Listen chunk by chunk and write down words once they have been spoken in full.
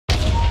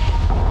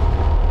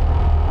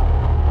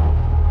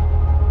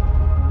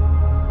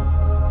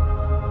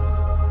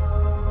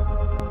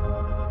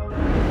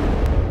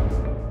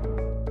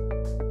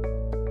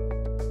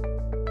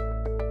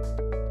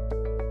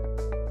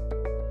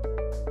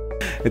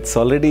It's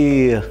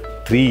already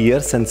 3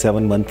 years and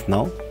 7 months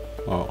now.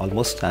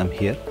 Almost I'm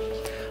here.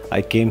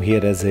 I came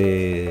here as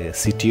a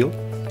CTO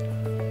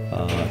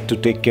to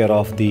take care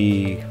of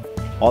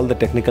all the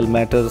technical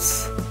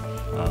matters,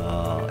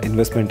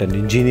 investment and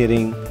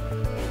engineering,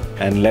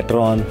 and later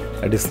on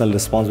additional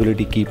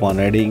responsibility keep on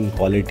adding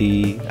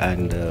quality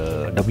and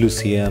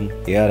WCM,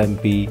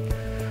 ARMP.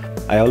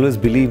 I always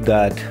believe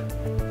that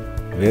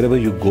wherever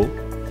you go,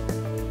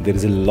 there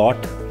is a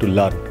lot to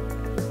learn.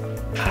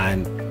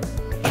 And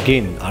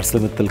again,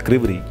 ArcelorMittal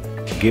Krivri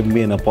gave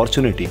me an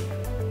opportunity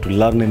to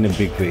learn in a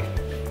big way.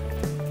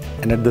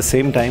 And at the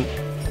same time,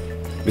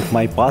 with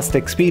my past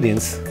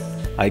experience,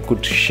 I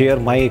could share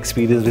my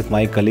experience with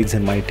my colleagues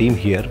and my team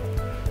here,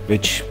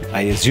 which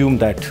I assume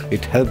that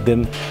it helped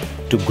them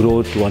to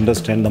grow, to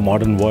understand the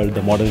modern world,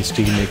 the modern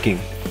steel making.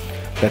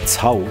 That's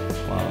how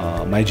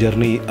my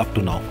journey up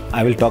to now.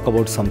 I will talk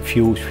about some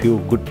few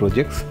good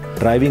projects,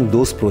 driving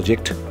those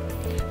projects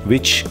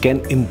which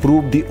can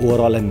improve the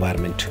overall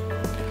environment.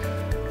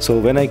 So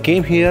when I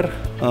came here,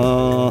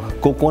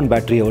 coke-on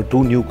battery, our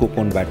 2 new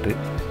coke-on battery,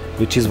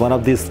 which is one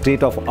of the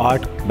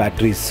state-of-art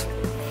batteries.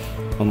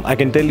 I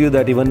can tell you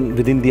that even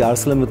within the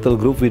ArcelorMittal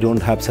group, we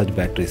don't have such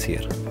batteries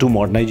here. 2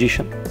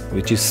 modernization,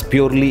 which is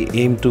purely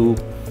aimed to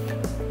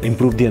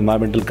improve the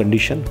environmental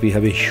condition. We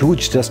have a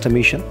huge dust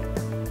emission,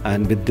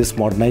 and with this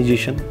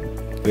modernization,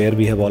 where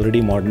we have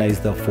already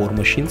modernized the 4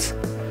 machines,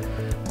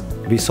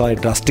 we saw a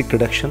drastic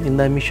reduction in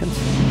the emissions.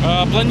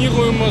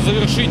 Планируем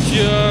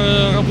завершить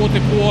работы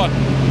по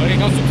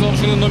реконструкции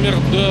машины номер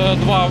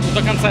 2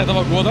 до конца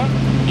этого года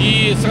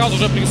и сразу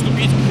же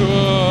приступить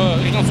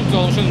к реконструкции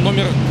машины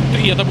номер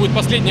 3. Это будет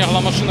последняя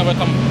машина в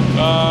этом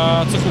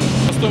цеху.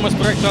 Стоимость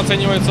проекта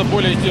оценивается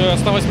более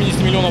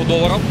 180 миллионов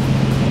долларов.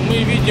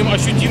 Мы видим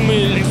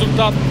ощутимый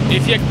результат,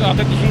 эффект от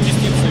этих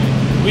инвестиций.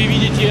 Вы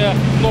видите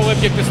новые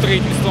объекты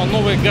строительства,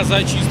 новые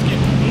газоочистки,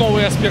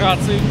 новые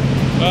аспирации,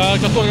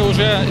 которые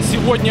уже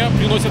сегодня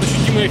приносят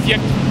ощутимый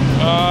эффект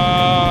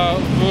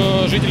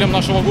жителям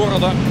нашего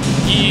города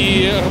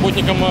и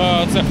работникам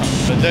цеха.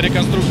 Для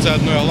реконструкции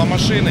одной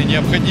машины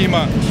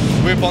необходимо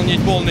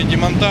выполнить полный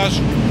демонтаж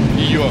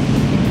ее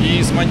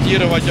и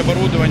смонтировать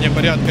оборудование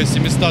порядка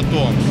 700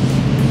 тонн,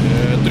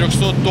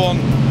 300 тонн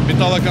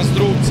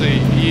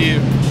металлоконструкций и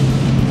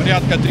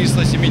порядка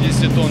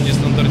 370 тонн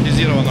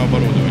нестандартизированного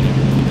оборудования.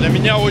 Для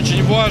меня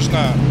очень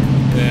важно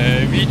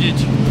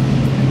видеть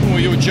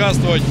и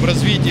участвовать в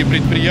развитии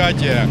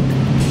предприятия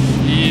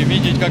и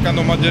видеть, как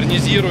оно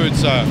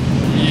модернизируется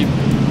и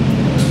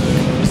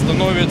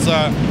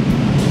становится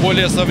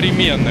более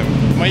современным.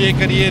 В моей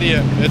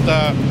карьере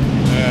это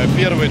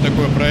первый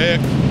такой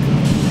проект,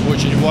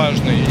 очень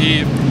важный,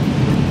 и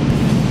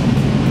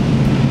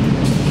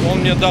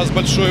он мне даст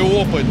большой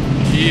опыт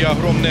и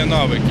огромные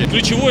навыки.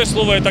 Ключевое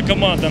слово – это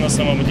команда на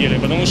самом деле,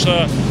 потому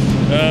что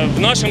в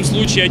нашем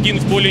случае один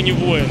в поле не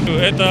воин.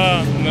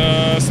 Это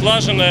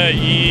слаженная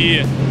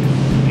и,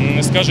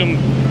 скажем,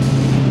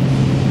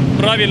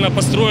 правильно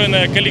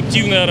построенная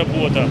коллективная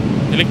работа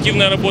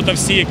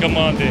всей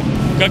команды,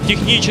 как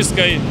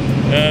технической,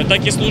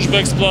 так и службы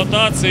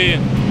эксплуатации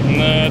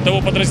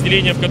того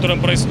подразделения, в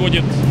котором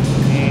происходит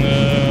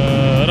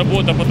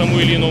работа по тому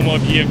или иному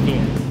объекту.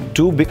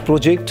 2 big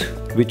projects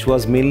which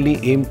was mainly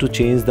aimed to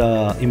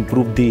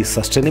improve the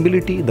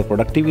sustainability, the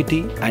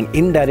productivity, and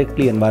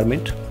indirectly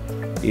environment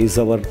is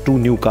our 2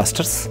 new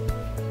casters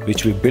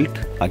which we built.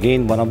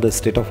 Again, one of the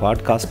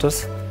state-of-art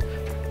casters.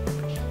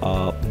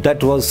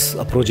 That was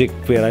a project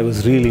where I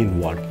was really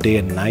involved day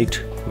and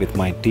night with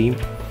my team,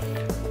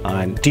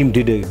 and team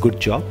did a good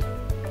job.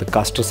 The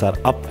casters are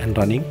up and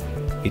running.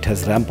 It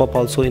has ramped up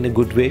also in a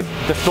good way.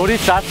 The story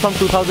starts from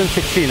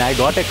 2016. I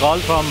got a call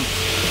from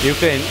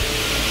Ukraine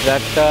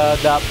that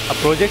a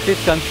project is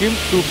conceived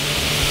to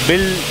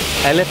build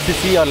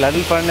LFCC or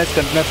ladle furnace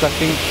continuous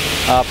casting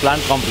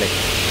plant complex.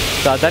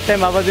 So at that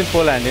time I was in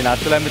Poland, in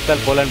ArcelorMittal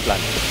Poland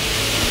plant.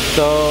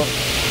 So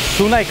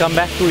soon I come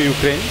back to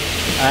Ukraine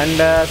and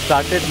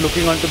started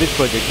looking onto this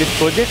project. This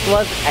project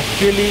was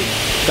actually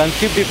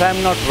conceived, if I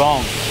am not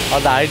wrong, or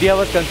the idea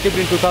was conceived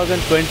in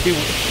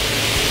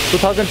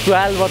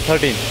 2012 or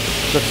 13.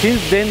 So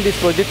since then this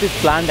project is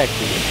planned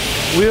actually.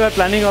 We were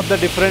planning of the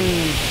different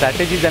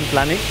strategies and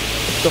planning.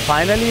 So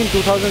finally in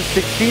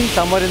 2016,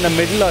 somewhere in the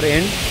middle or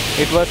end,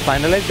 it was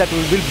finalized that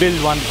we will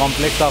build one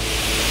complex of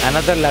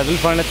another ladle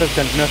furnace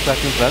continuous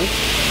casting furnace,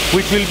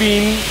 which will be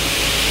in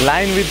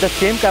line with the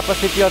same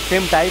capacity or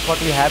same type what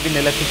we have in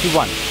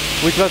LFCC1,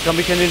 which was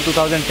commissioned in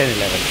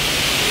 2010-11.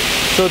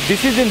 So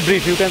this is in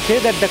brief. You can say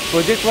that the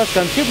project was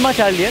conceived much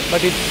earlier,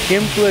 but it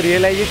came to a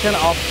realization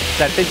of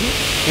strategy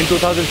in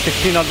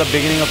 2016 or the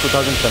beginning of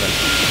 2017.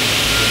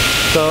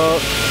 So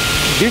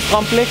this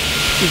complex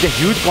is a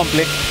huge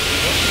complex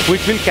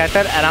which will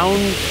cater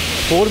around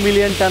 4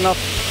 million ton of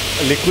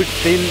liquid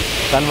steel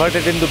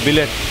converted into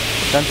billet,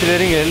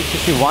 considering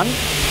LFCC 1,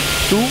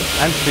 2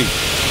 and 3.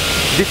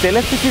 This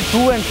LFCC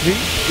 2 and 3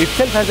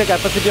 itself has a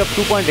capacity of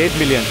 2.8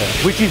 million ton,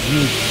 which is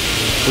huge.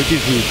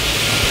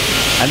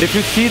 And if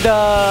you see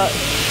the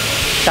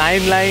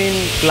timeline,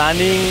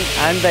 planning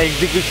and the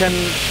execution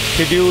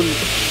schedule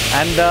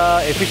and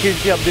the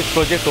efficiency of this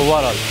project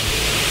overall.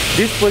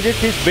 This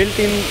project is built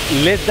in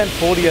less than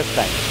 4 years'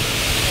 time.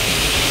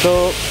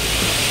 So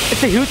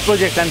it's a huge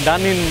project and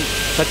done in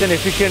such an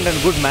efficient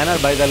and good manner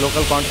by the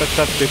local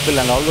contractors, people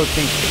and all those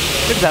things.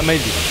 It's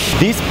amazing.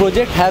 This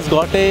project has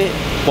got a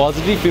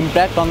positive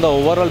impact on the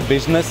overall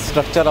business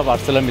structure of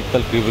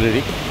ArcelorMittal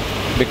Brewery,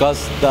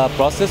 because the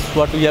process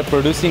what we are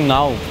producing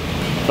now,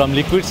 from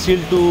liquid steel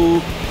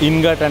to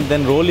ingot and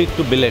then roll it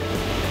to billet,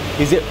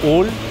 is a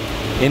old,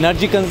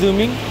 energy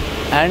consuming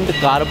and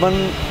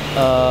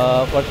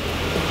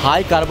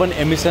high carbon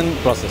emission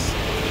process.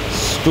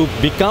 To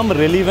become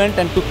relevant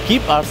and to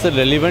keep ourselves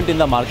relevant in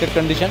the market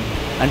condition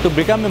and to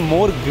become a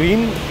more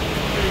green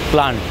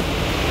plant,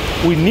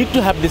 we need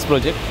to have this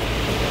project,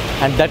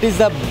 and that is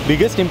the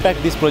biggest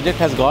impact this project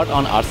has got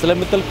on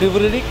ArcelorMittal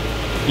Brewery,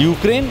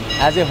 Ukraine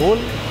as a whole,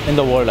 in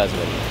the world as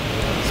well.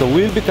 So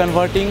we will be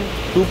converting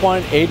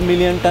 2.8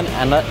 million ton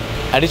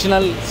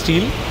additional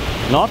steel,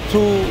 not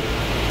through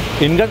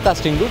ingot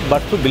casting route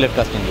but through billet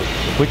casting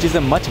route, which is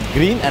a much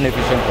green and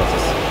efficient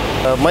process.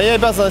 В мои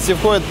обязанности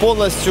входит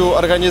полностью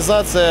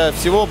организация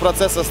всего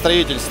процесса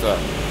строительства.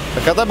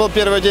 Когда был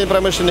первый день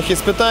промышленных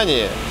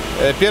испытаний,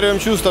 первым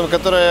чувством,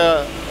 которое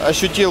я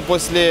ощутил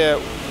после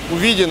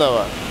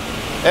увиденного,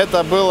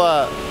 это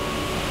была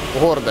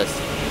гордость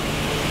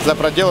за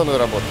проделанную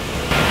работу.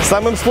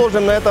 Самым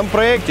сложным на этом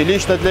проекте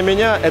лично для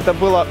меня это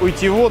было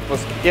уйти в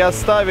отпуск и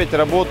оставить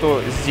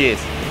работу здесь.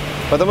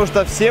 Потому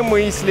что все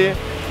мысли,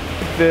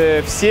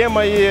 все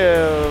мои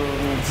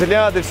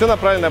взгляды, все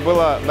направлено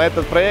было на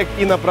этот проект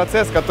и на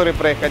процесс, который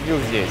происходил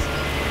здесь.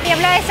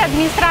 Являюсь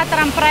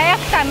администратором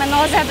проекта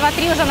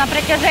МНОЗ-23 уже на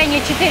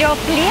протяжении 4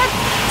 лет,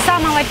 с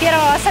самого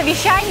первого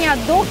совещания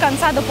до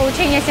конца, до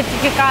получения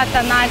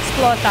сертификата на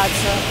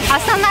эксплуатацию.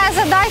 Основная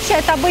задача –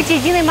 это быть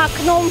единым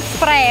окном в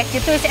проекте,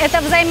 то есть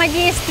это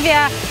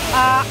взаимодействие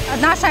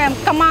нашей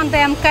команды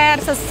МКР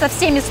со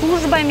всеми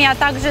службами, а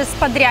также с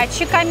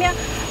подрядчиками,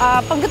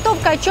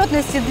 подготовка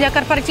отчетности для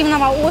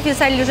корпоративного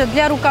офиса или же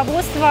для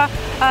руководства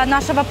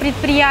нашего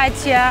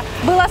предприятия.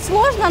 Было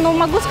сложно, но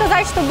могу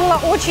сказать, что было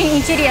очень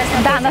интересно.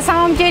 Да, на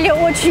самом деле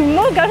очень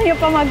много мне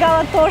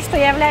помогало то, что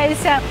я являюсь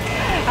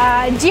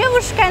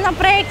девушкой на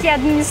проекте,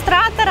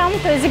 администратором,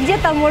 то есть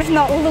где-то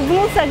можно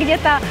улыбнуться,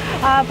 где-то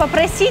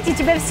попросить, и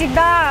тебе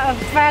всегда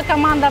твоя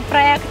команда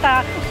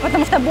проекта,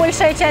 потому что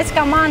большая часть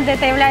команды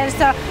это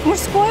является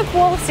мужской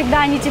пол,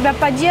 всегда они тебя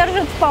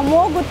поддержат,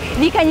 помогут.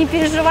 Вика, не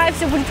переживай,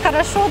 все будет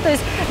хорошо, то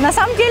есть на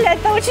самом деле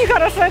это очень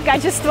хорошее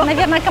качество.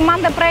 Наверное,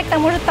 команда проекта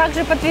может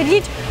также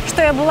подтвердить,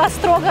 что я была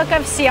строго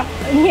ко всем.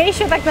 Меня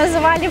еще так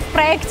называли в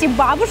проекте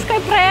бабушкой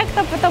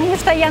проекта, потому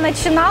что я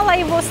начинала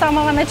его с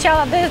самого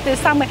начала, да, то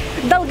есть самый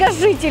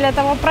долгожитель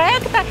этого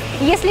проекта.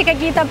 Если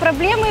какие-то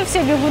проблемы,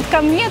 все бегут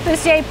ко мне, то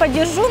есть я и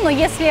поддержу, но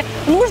если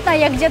нужно,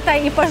 я где-то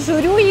и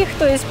пожурю их,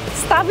 то есть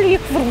ставлю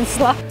их в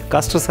русло.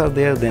 Casters are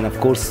there, then of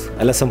course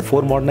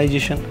LSM4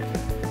 modernization.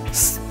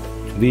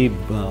 We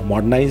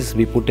modernize,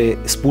 we put a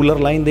spooler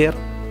line there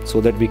so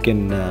that we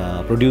can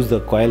produce the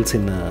coils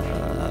in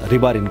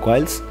rebar in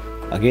coils.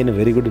 Again, a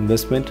very good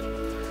investment.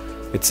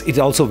 It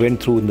also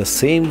went through in the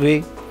same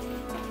way.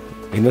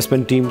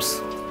 Investment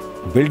teams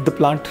built the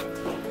plant,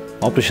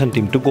 operation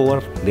team took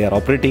over, they are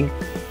operating.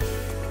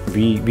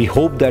 We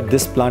hope that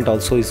this plant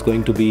also is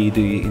going to be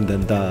in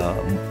the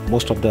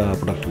most of the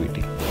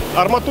productivity.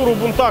 Арматуру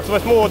бунтак с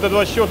 8 до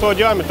 24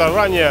 диаметра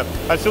ранее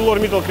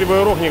ArcelorMittal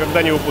Кривой Рог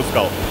никогда не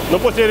выпускал. Но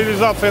после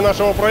реализации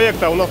нашего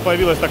проекта у нас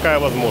появилась такая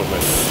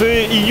возможность. С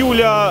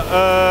июля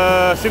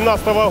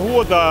 2017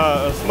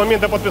 года, с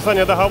момента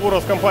подписания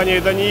договора с компанией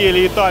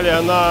Даниэль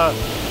Италия на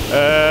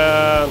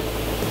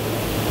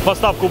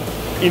поставку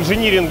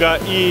инжиниринга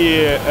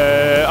и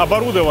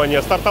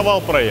оборудования, стартовал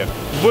проект.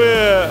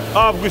 В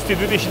августе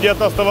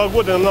 2019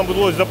 года нам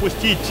удалось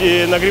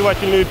запустить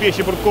нагревательную печь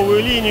и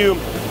прутковую линию,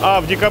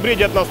 а в декабре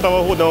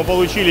 2019 года мы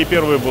получили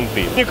первые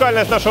бунты.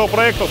 Уникальность нашего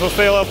проекта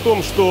состояла в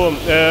том, что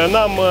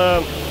нам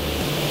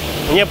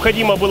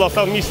необходимо было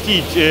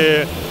совместить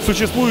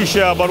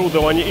существующее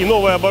оборудование и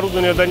новое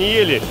оборудование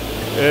Даниэли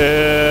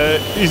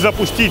и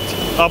запустить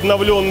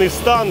обновленный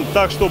стан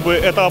так, чтобы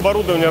это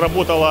оборудование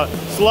работало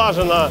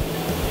слаженно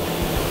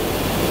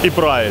и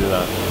правильно.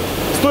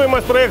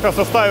 Стоимость проекта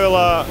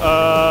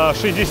составила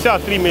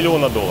 63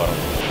 миллиона долларов.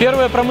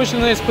 Первые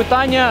промышленные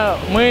испытания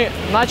мы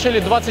начали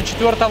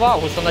 24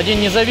 августа, на День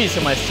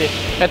независимости.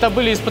 Это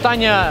были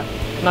испытания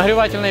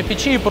нагревательной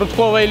печи и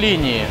прутковой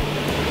линии.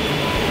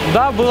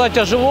 Да, было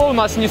тяжело, у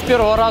нас не с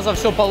первого раза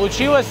все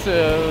получилось,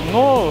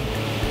 но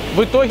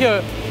в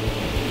итоге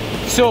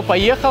все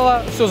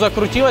поехало, все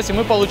закрутилось, и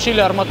мы получили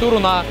арматуру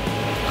на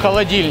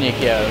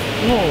холодильнике.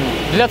 Ну,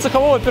 для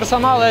цехового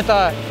персонала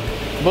это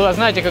была,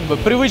 знаете, как бы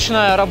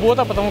привычная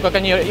работа, потому как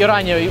они и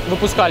ранее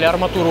выпускали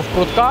арматуру в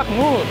прутках.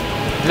 Ну,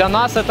 для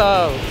нас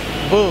это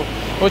был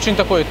очень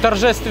такой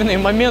торжественный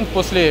момент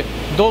после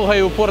долгой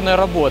и упорной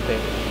работы.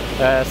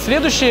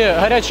 Следующие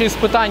горячие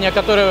испытания,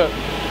 которые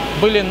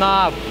были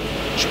на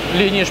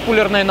линии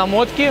шпулерной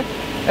намотки,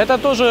 Это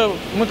тоже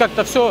мы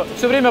как-то все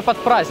время под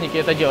праздники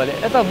это делали.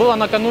 Это было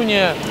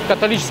накануне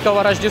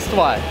католического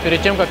Рождества,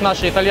 перед тем, как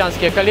наши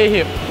итальянские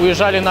коллеги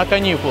уезжали на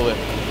каникулы.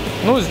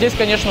 Ну, здесь,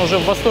 конечно, уже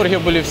в восторге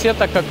были все,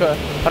 так как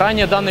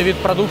ранее данный вид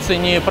продукции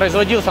не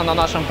производился на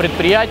нашем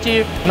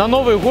предприятии. На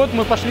Новый год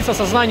мы пошли с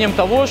осознанием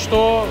того,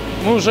 что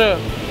мы уже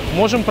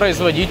можем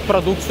производить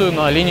продукцию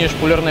на линии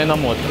шпулерной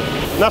намотки.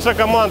 Наша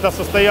команда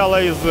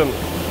состояла из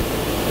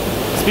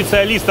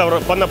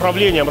специалистов по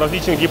направлениям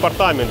различных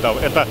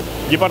департаментов. Это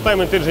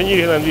департамент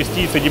инжиниринга,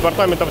 инвестиций,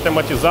 департамент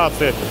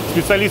автоматизации,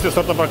 специалисты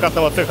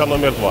сортопрокатного цеха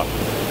номер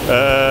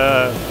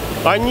 2.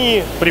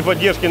 Они при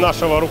поддержке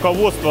нашего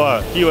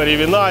руководства Кива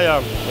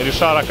Ревиная,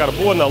 Ришара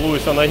Карбона,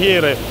 Луиса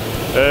Нагейры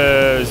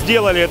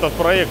сделали этот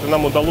проект, и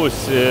нам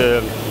удалось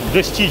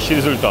достичь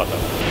результата.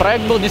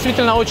 Проект был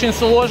действительно очень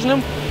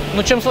сложным,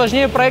 но чем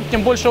сложнее проект,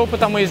 тем больше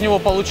опыта мы из него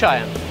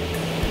получаем.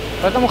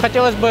 Поэтому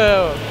хотелось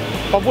бы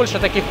побольше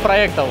таких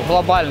проектов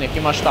глобальных и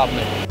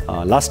масштабных.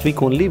 Last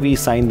week only we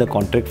signed the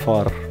contract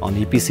on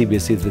EPC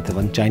basis with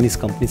one Chinese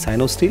company,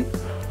 Sino Steel,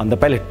 on the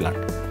pellet plant.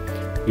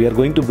 We are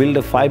going to build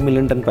a 5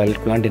 million ton pellet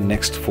plant in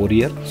next 4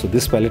 years. So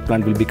this pellet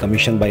plant will be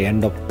commissioned by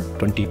end of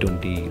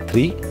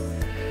 2023.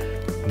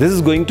 This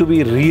is going to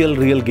be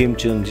real game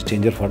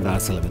changer for the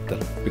ArcelorMittal,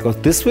 because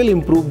this will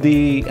improve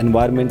the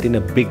environment in a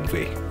big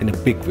way.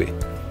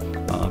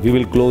 We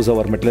will close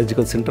our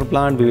metallurgical sinter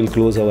plant, we will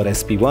close our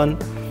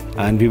SP1,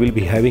 and we will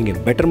be having a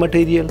better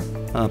material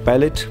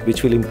pellet,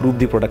 which will improve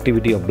the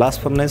productivity of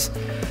blast furnace.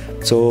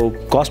 So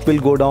cost will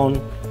go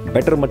down,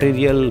 better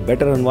material,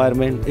 better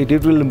environment.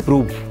 It will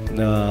improve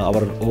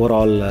our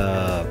overall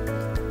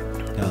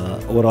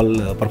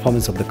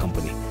performance of the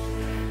company.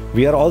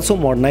 We are also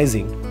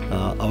modernizing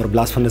our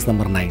blast furnace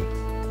number 9.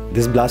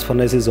 This blast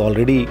furnace is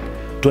already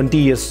 20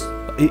 years.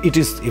 It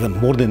is even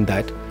more than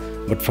that.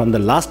 But from the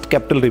last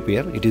capital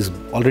repair, it is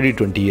already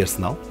 20 years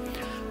now.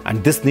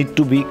 And this needs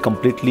to be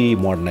completely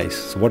modernized.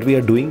 So what we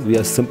are doing, we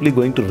are simply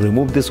going to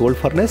remove this old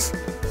furnace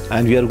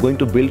and we are going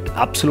to build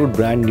absolute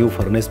brand new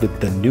furnace with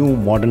the new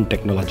modern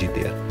technology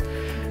there.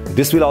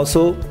 This will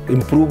also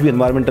improve the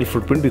environmental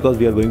footprint, because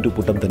we are going to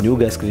put up the new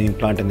gas cleaning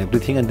plant and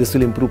everything, and this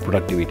will improve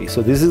productivity.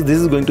 So this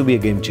is going to be a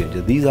game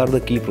changer. These are the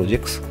key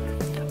projects.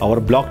 Our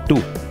block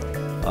 2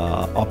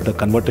 of the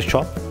converter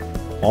shop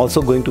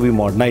also going to be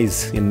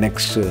modernized in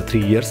next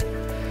 3 years.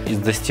 Из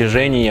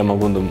достижений я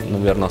могу,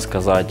 наверное,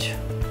 сказать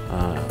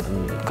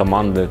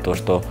команды то,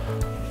 что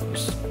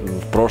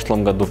в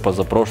прошлом году, в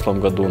позапрошлом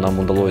году нам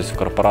удалось в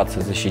корпорации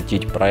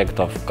защитить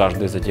проектов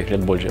каждый из этих лет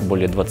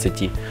более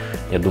 20.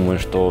 Я думаю,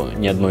 что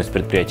ни одно из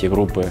предприятий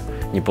группы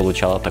не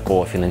получало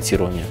такого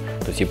финансирования.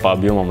 То есть и по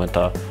объемам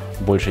это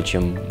больше,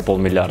 чем $500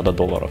 миллиарда.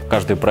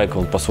 Каждый проект,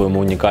 он по-своему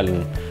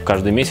уникален.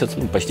 Каждый месяц,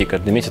 почти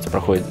каждый месяц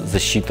проходит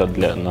защита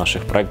для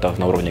наших проектов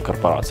на уровне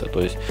корпорации. То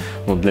есть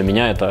для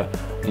меня это,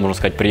 можно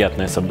сказать,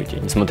 приятное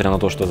событие. Несмотря на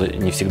то, что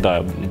не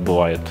всегда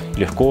бывает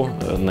легко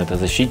на этой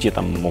защите,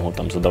 там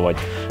могут задавать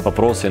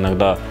вопросы.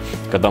 Иногда,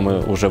 когда мы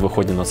уже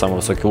выходим на самый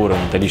высокий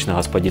уровень, это лично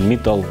господин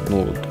Миттал,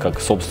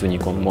 как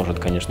собственник, он может,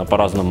 конечно,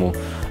 по-разному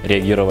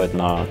реагировать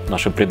на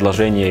наши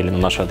предложения или на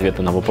наши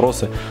ответы на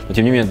вопросы. Но,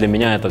 тем не менее, для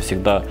меня это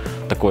всегда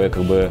такое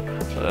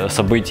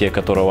событие,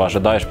 которого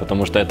ожидаешь,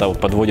 потому что это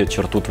подводит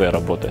черту твоей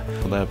работы.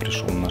 Когда я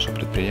пришел на наше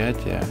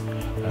предприятие,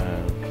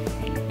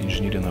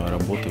 инженерные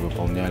работы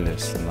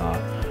выполнялись на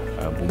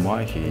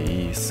бумаге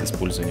и с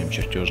использованием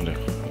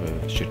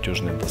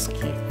чертежной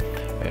доски.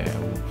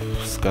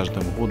 С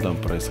каждым годом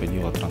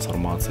происходила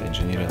трансформация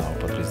инженерного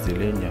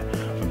подразделения.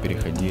 Мы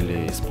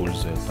переходили,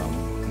 используя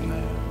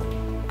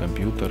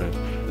компьютеры,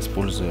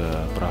 используя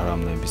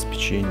программное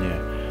обеспечение,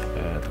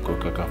 такое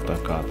как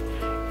AutoCAD.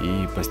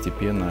 И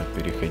постепенно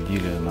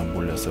переходили на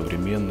более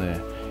современные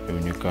и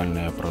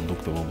уникальные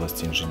продукты в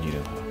области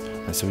инжиниринга.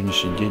 На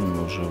сегодняшний день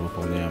мы уже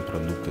выполняем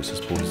продукты с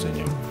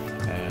использованием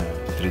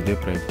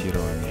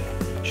 3D-проектирования,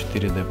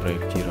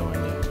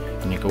 4D-проектирования.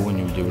 Никого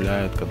не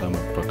удивляет, когда мы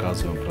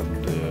показываем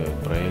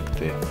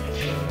проекты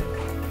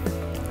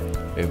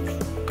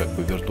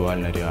в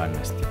виртуальной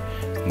реальности.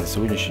 На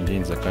сегодняшний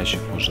день заказчик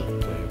может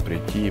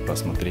прийти и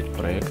посмотреть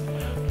проект,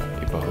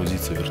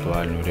 погрузиться в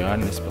виртуальную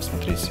реальность,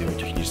 посмотреть все его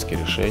технические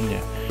решения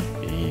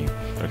и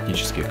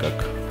практически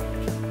как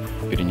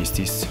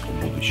перенестись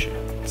в будущее.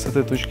 С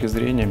этой точки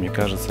зрения, мне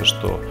кажется,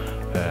 что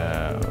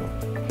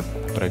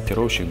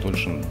проектировщик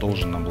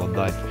должен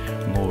обладать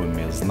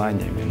новыми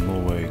знаниями,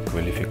 новой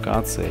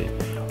квалификацией,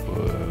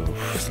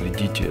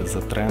 следить за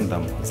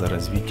трендом, за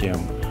развитием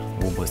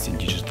в области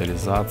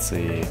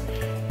диджитализации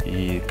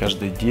и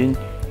каждый день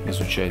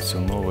изучать все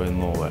новое и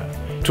новое.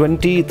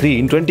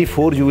 In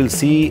 24 you will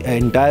see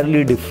an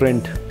entirely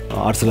different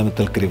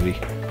ArcelorMittal Krivri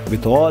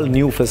with all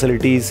new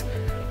facilities,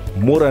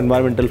 more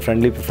environmental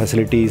friendly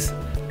facilities,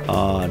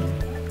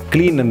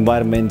 clean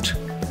environment,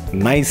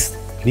 nice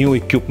new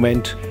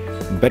equipment,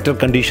 better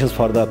conditions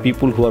for the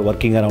people who are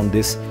working around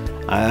this,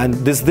 and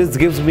this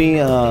gives me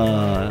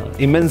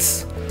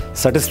immense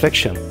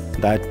satisfaction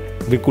that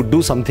we could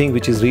do something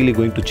which is really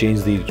going to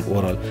change the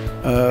overall.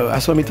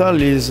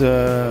 ArcelorMittal is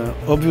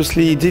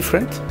obviously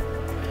different.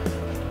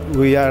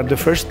 We are the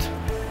first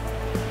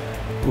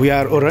we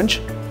are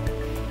orange.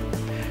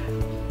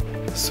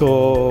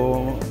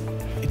 So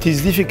it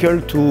is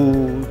difficult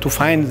to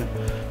find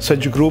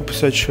such group,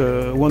 such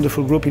a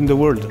wonderful group in the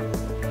world.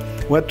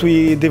 What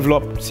we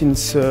developed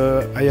since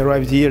I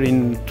arrived here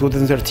in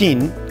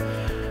 2013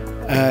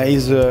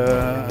 is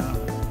to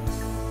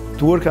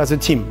work as a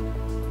team.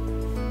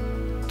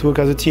 To work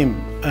as a team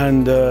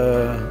and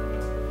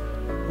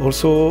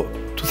also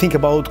to think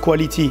about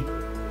quality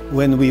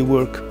when we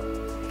work.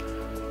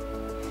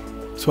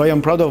 So I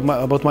am proud of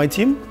about my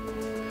team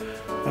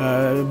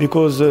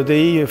because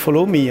they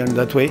follow me in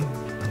that way.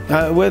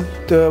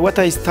 What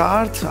I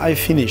start, I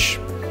finish.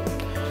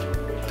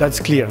 That's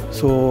clear.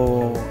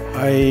 So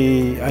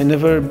I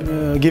never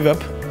give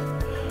up.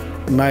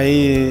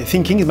 My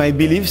thinking, my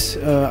beliefs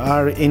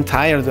are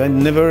entire. I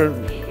never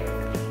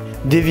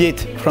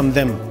deviate from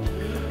them.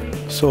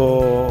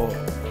 So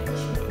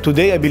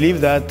today I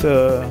believe that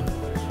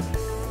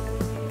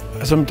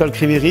ArcelorMittal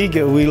Krivirig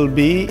will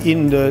be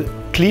in the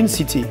clean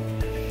city.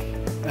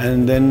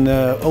 And then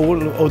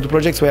all the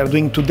projects we are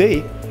doing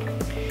today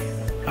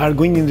are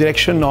going in the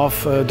direction of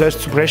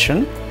dust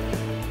suppression.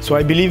 So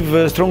I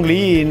believe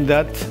strongly in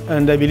that,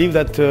 and I believe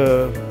that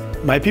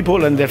my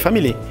people and their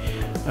family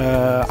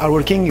are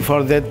working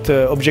for that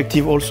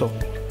objective also.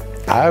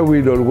 I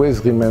will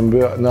always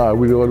remember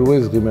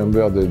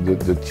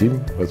the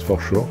team, that's for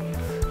sure.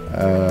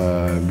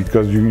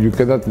 Because you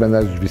cannot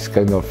manage this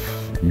kind of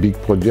big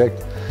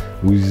project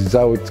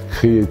without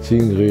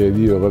creating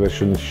really a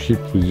relationship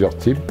with your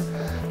team.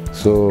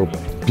 So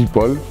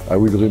people, I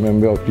will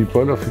remember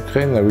people of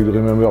Ukraine, I will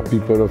remember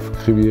people of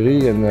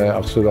Krivirig and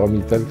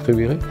ArcelorMittal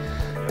Krivirig.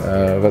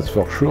 That's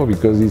for sure,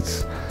 because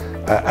it's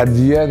at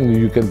the end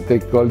you can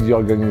take all the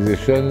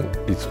organization,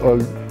 it's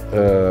all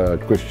a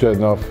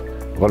question of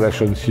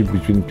relationship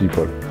between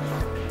people.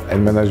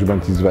 And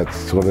management is that,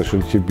 it's a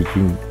relationship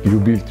you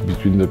build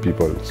between the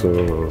people.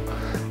 So,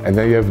 and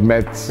I have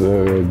met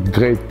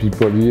great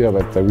people here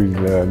that I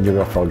will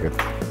never forget.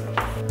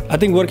 I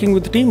think working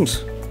with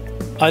teams,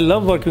 I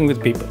love working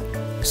with people.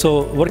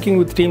 So working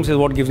with teams is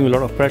what gives me a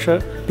lot of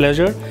pleasure,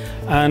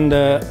 and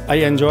I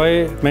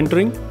enjoy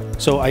mentoring.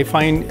 So I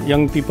find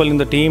young people in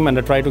the team and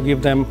I try to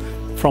give them,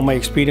 from my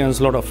experience,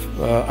 a lot of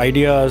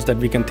ideas that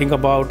we can think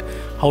about,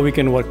 how we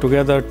can work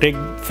together, take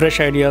fresh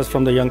ideas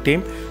from the young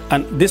team.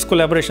 And this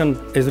collaboration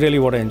is really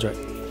what I enjoy.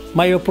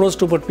 My approach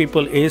toward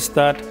people is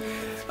that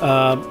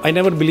I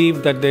never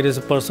believe that there is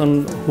a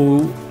person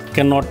who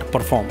cannot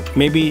perform.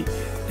 Maybe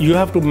you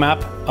have to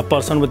map a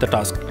person with a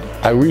task.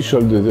 I wish all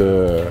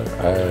the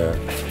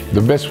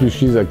best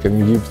wishes I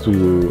can give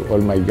to all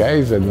my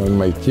guys and all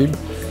my team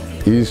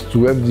is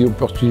to have the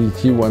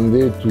opportunity one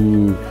day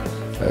to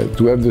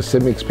have the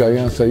same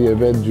experience I have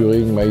had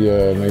during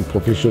my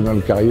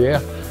professional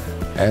career,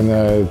 and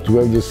to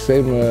have the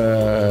same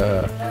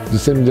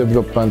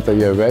development I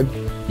have had,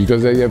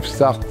 because I have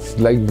started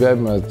like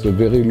them at a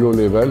very low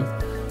level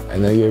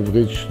and I have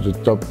reached the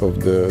top of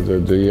the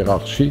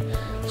hierarchy.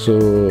 So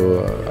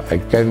I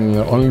can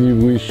only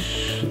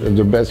wish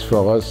the best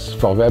for us,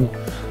 for them,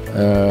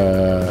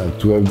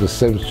 to have the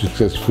same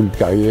successful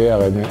career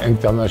and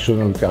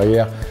international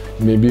career,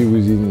 maybe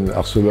within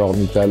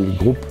ArcelorMittal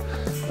Group,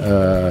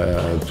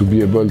 to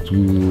be able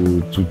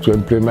to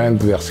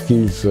implement their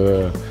skills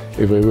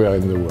everywhere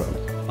in the world.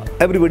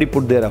 Everybody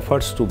put their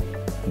efforts to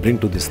bring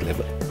to this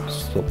level.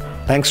 So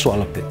thanks to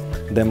all of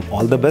them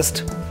all the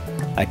best.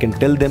 I can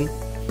tell them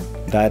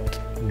that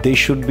they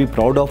should be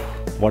proud of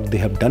what they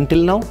have done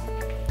till now,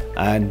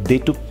 and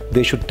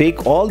they should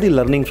take all the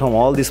learning from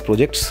all these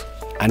projects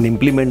and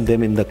implement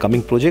them in the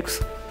coming projects,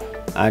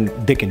 and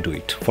they can do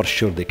it. For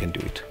sure they can do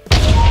it.